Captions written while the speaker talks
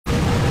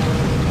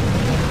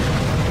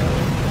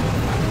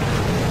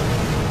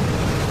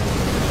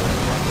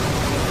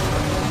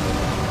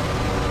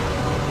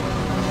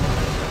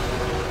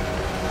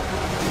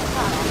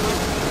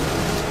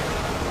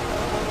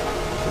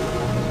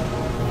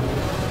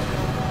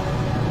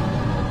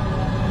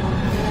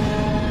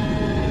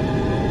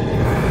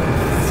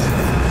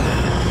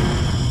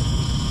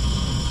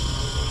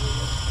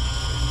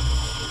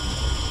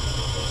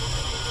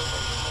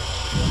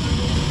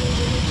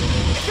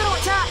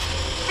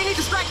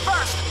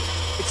first!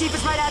 The Chief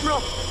is right,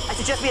 Admiral. I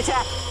suggest we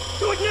attack.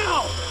 Do it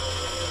now!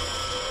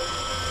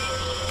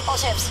 All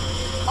ships,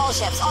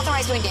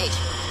 authorized to engage.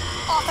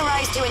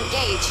 Authorized to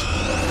engage.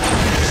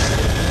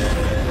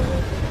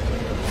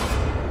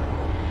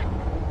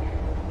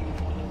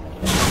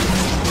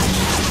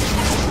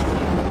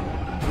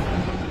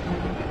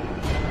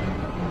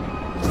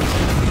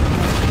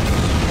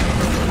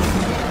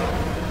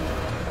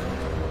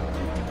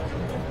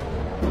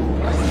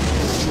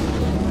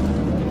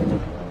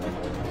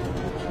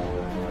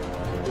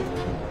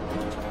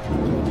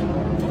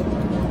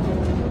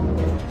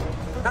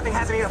 Nothing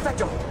has any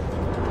effect on it.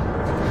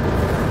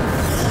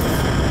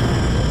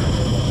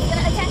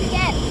 Gonna attack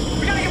again.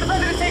 We gotta get the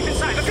president safe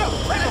inside. Let's go!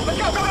 Let's go! Go!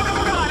 Go! Go!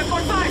 Go! Go! Let's go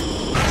inside!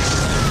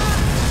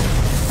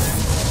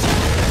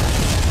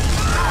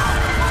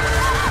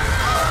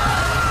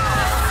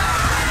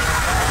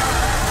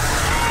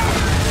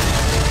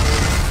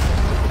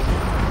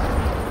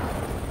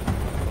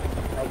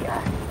 My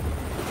God.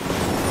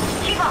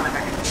 Keep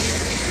Oliver.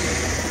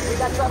 We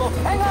got trouble.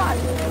 Hang on!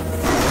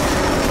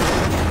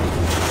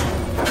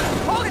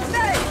 Hold it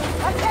steady!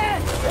 I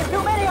can't! There's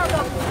too many of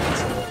them!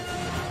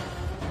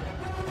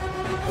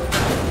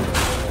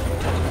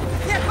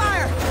 Get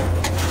fire!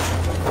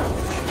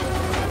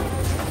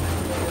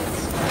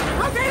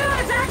 Rotate it on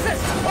its axis!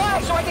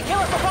 Why? So I can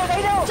kill it before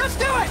they do! Just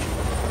do it!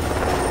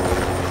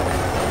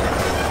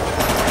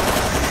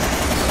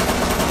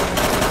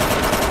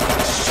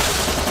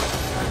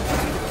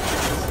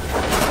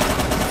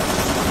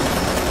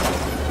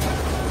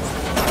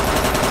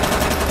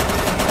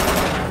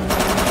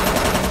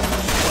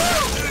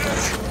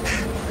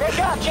 Great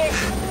job, Chief!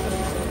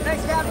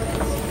 Thanks, Captain.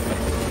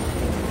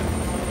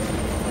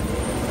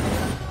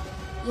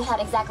 You had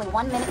exactly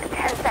 1 minute and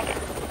 10 seconds.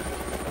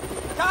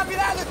 Copy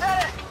that,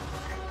 Lieutenant!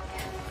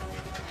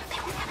 They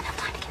won't have enough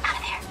time to get out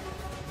of there.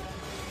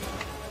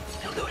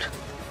 They'll do it.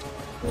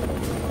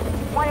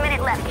 1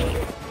 minute left, Chief.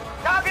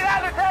 Copy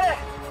that, Lieutenant!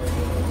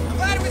 I'm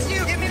glad it was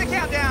you. Give me the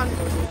countdown.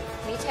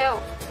 Me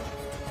too.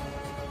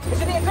 This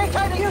should be a great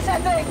time to use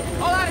that thing!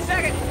 Hold on a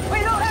second!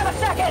 We don't have a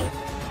second!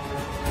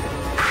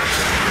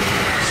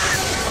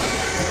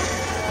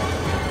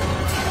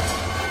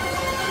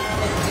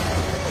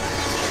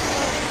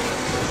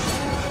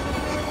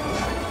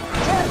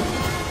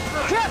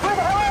 Jeff, where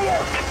the hell are you?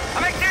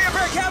 I'm exterior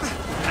bird, Cap.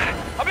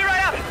 I'll be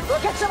right up.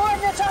 We'll get some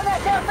ordnance on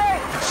that damn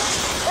thing.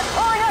 It's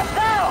pulling us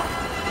now.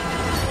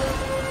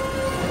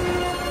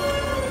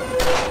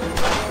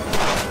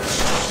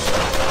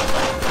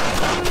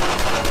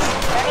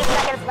 30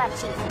 seconds left,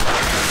 Chief.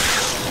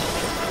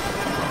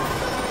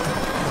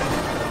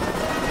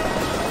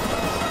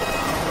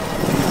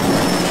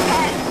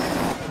 10,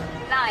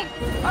 9.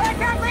 All right,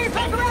 Cap, ready to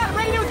take them out.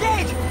 Ready to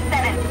engage.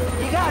 7.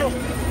 You got it.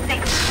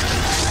 6.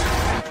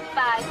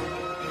 5.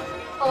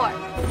 4.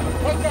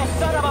 Take that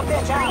son of a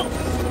bitch out.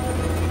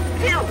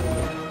 2.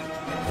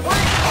 1.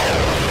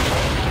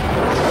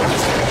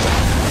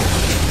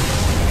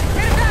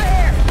 Get us out of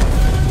here.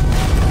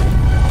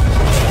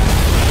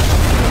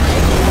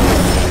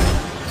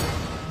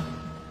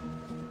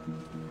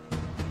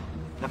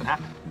 Nothing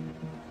happened.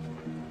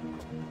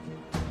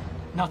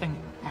 Nothing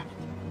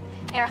happened.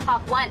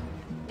 Airhawk 1.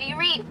 Do you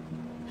read?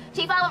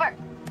 Chief Oliver.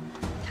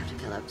 Captain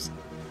Phillips,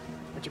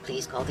 would you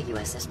please call the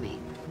USS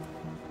Maine?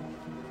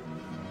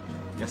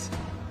 Yes.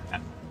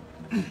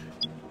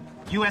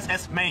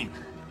 USS Maine.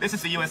 This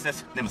is the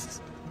USS Nemesis.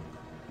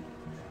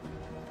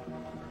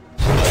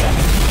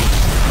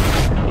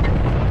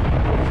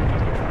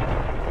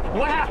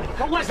 What happened?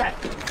 What was that?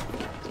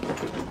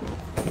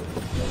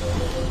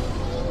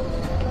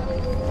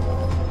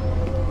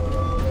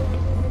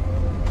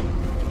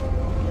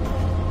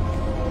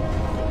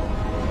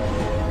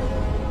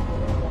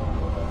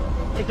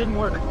 It didn't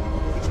work. The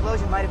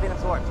explosion might have been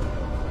absorbed.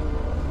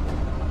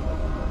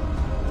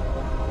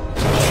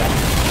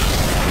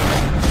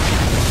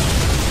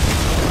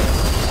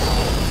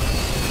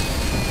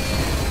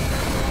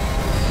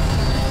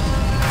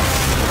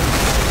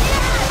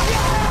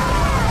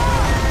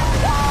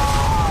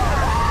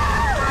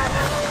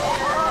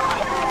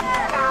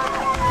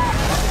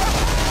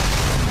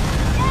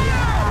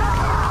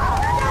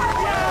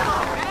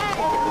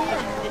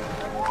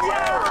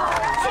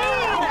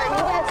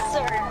 Yes,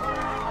 sir.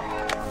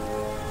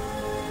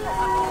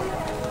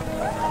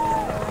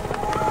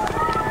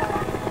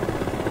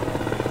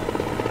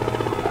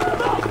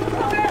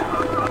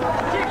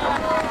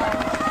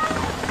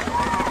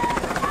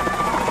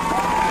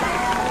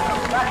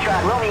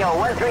 Foxtrot, Romeo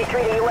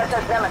 133 to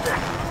USS Nemesis.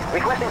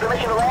 Requesting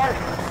permission to land.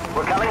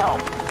 We're coming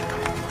home.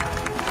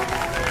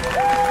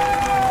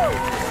 Oh,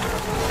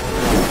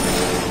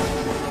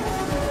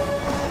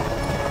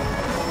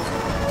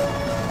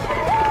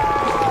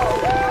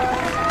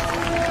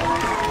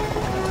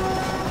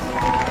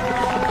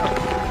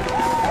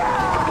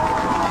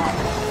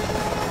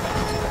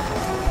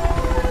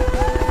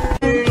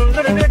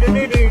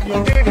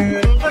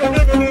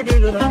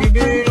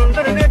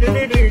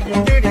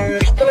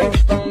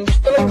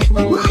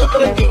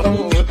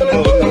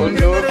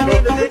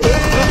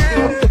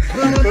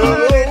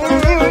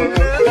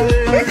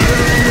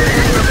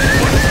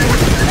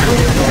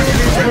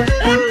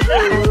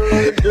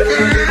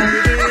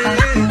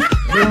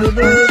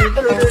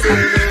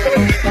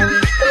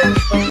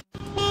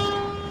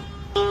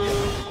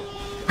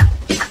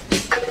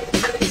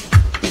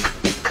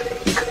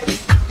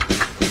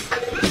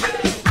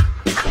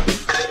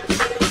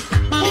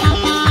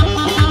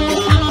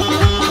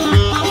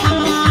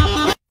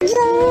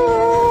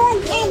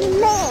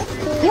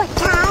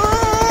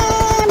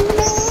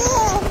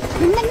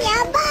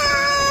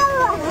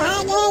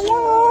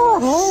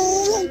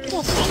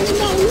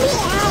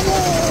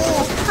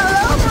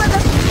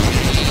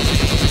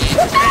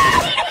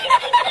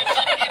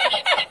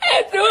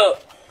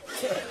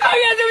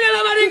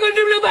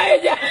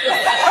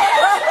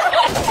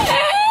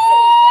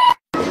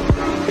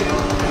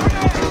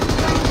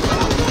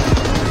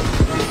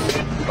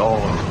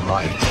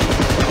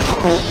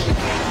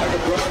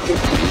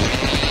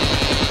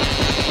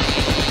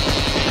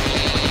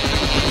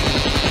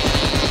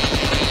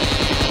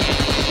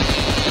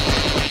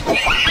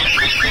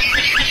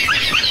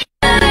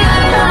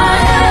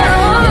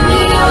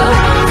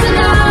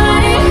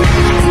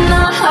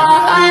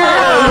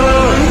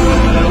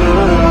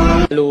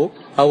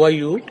 how are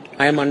you?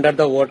 I am under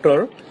the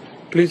water.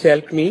 Please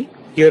help me.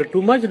 Here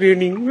too much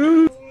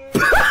raining.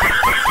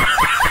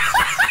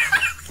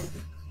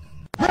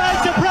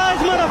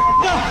 Surprise,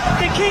 motherfucker!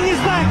 The king is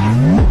back!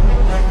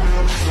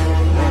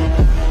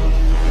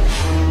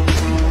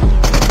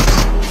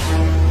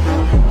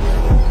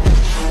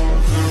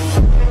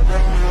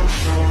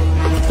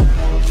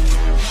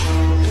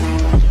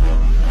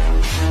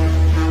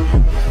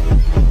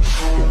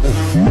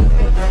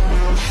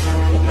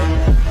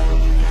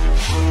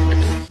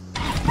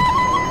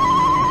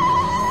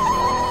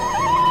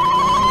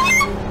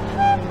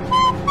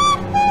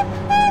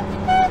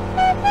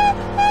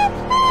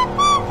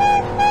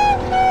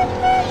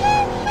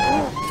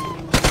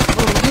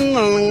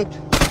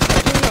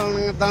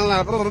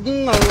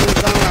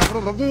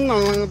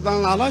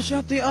 على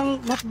شاطئ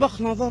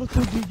المطبخ نظرت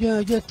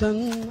دجاجة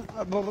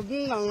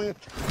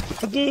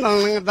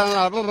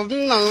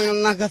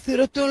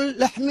كثيرة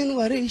اللحم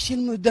وريش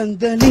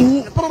مدندل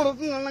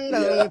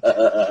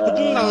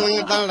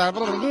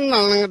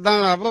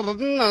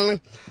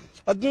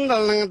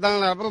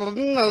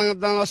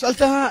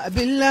سألتها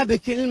بالله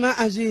بكلمة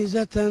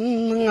عزيزة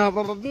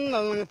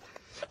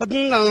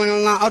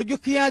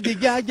أرجوك يا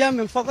دجاجة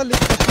من فضلك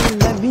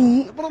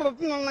تكلمي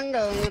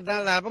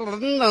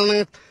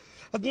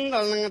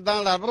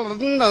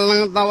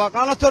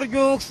وقالت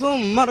أرجوك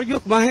ثم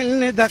أرجوك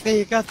مهلني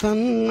دقيقة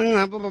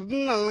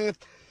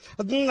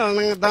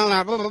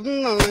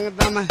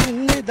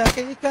مهلني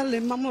دقيقة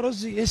لما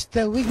مرز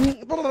يستوي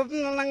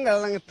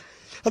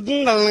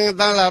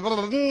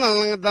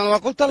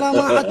وقلت لا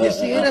ما عاد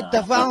يصير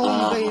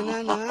التفاهم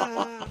بيننا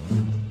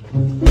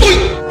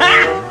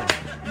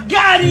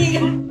Got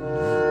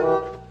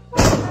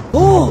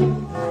Oh!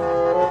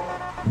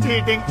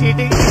 Cheating.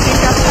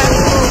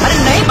 अरे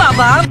नहीं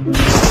बाबा.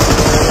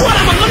 What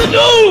am I gonna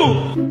do?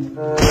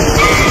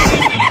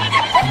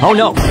 Oh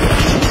no.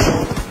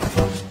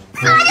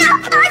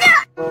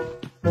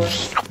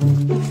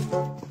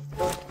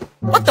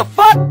 What the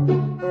fuck?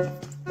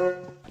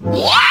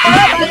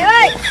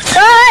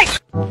 Hey!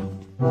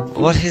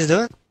 What he's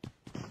doing?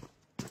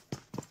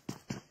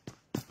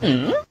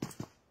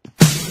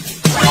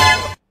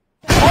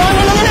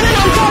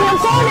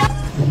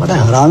 बड़ा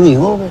हरामी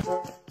हो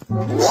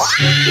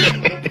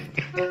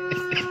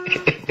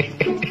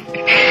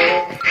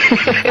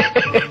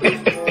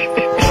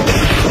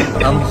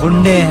हम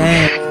गुंडे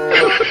हैं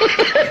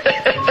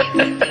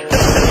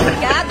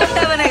क्या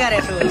गुंडा बनेगा रे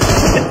तू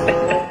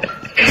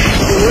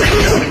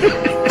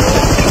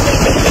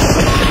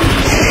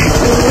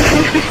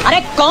अरे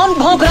कौन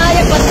भौंक रहा है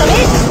ये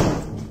बदतमीज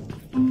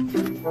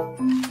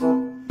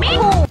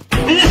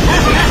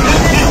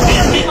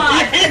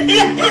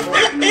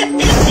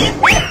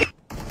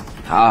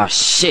Oh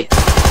shit.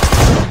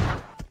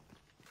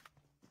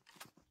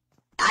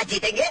 आज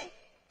जीतेंगे,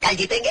 कल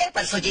जीतेंगे,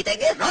 परसों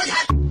जीतेंगे, रोज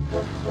हार।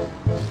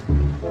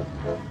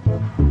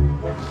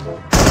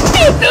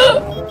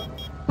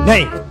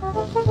 नहीं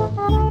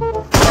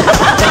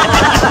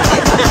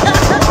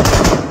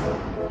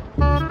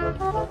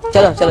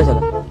चलो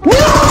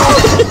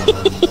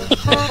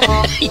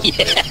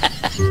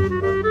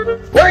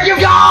Where'd you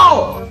go?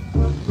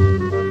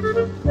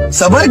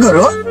 सबर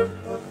करो।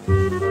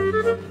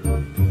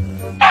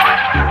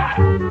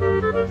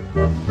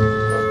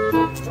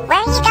 Where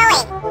are you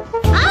going?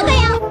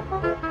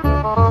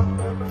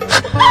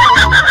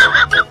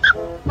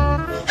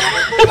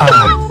 I'll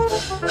go.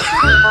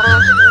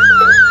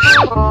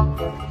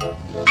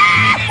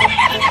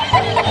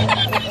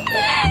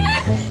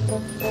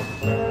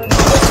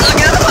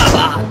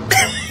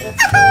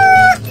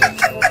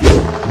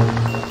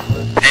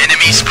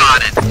 Enemy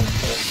spotted.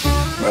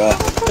 Bruh,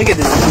 look at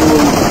this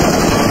dude.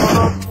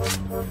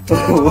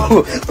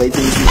 Wait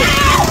till you see that.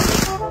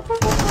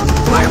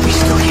 Why are we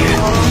still here?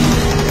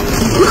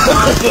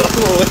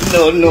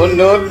 No.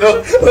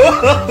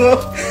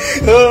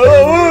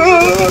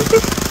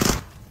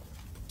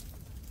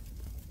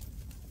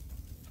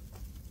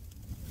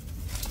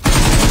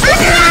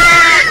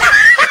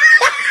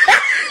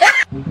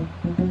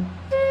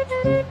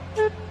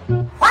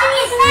 What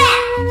is that?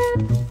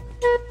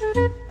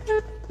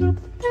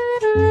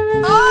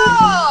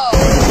 Oh!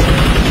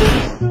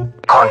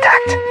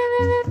 Contact.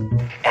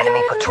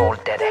 Enemy patrol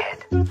dead ahead.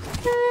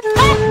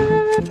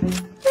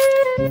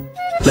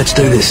 Let's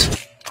do this.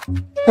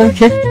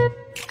 Okay.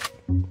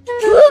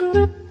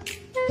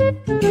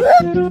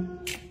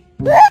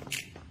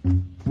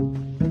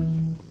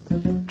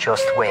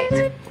 Just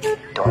wait.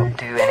 Don't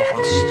do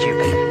anything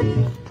stupid.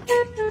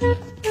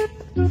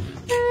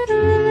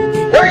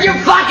 Where'd you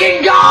fucking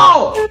go?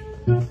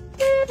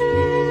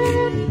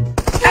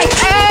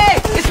 Hey!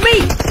 It's me!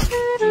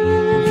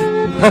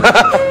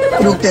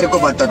 रुक तेरे को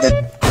बताते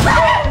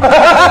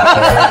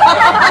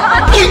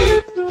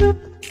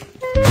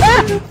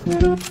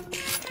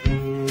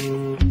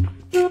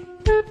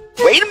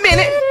Wait a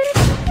minute.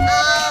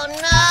 Oh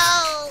no!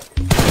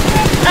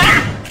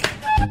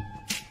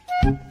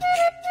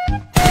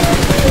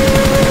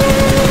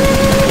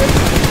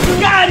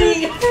 Got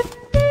it!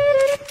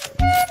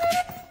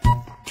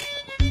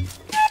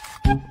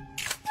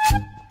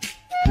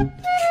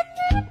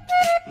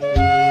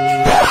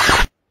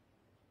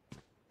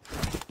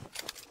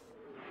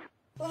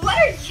 What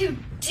are you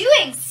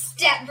doing,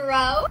 step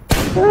bro?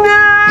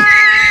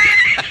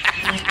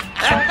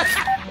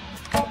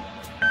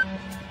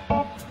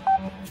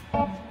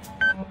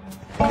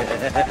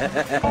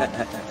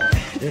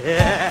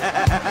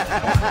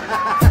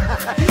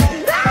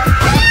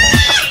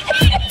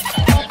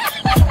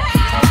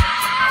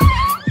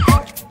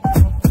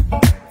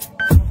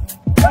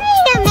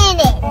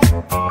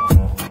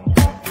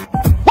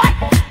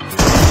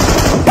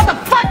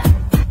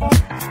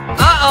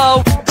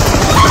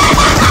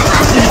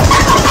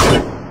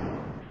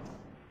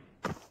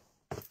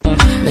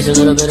 It's a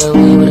little bit of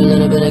weed with a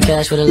little bit of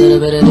cash with a little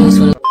bit of this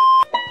with a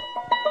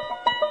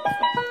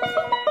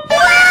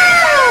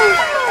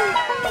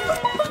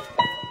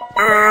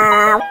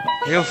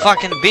You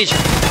fucking bitch.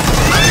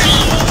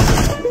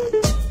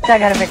 I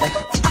gotta make it.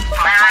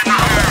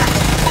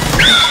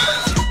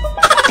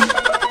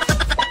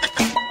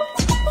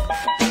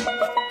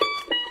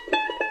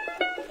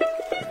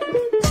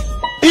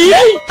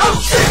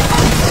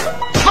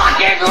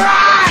 Fucking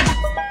run!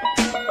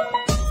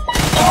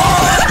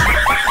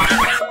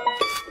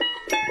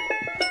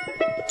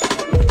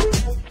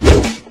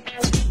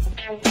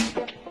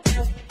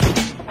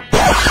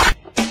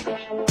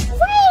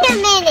 Wait a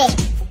minute!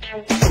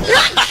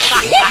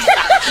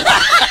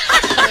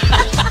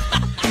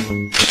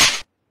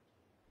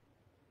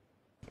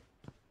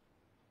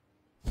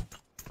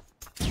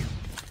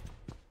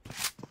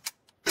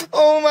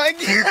 Oh my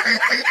god.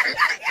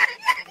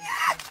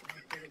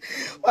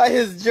 Why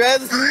his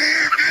dress?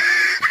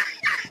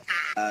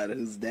 God,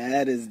 whose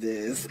dad is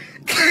this?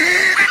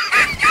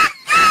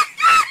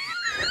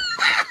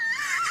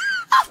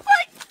 Oh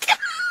my god!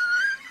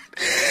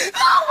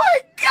 Oh my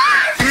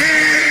god!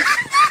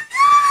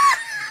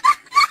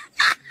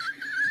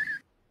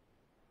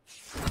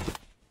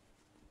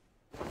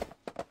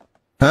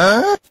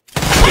 Huh?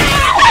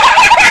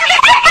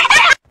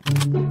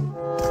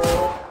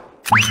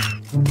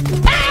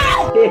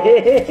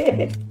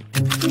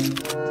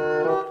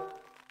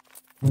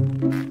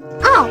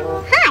 Oh,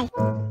 hi!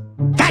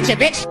 Gotcha,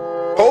 bitch!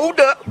 Hold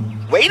up.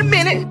 Wait a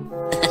minute.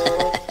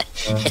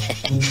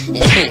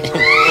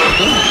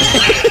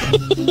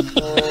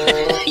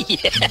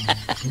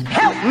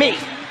 Help me!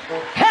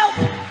 Help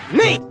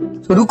me!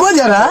 रुको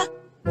जरा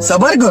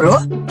सबर करो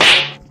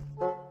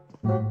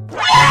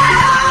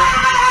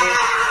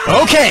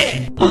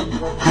Okay.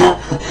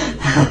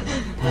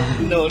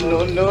 No,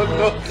 no, no,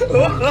 no.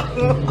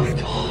 Oh my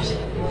God.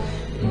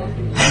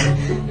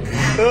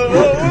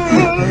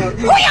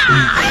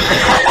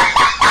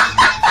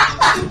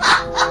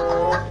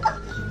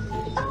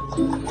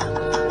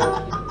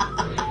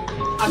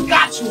 I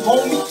got you,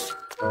 homie!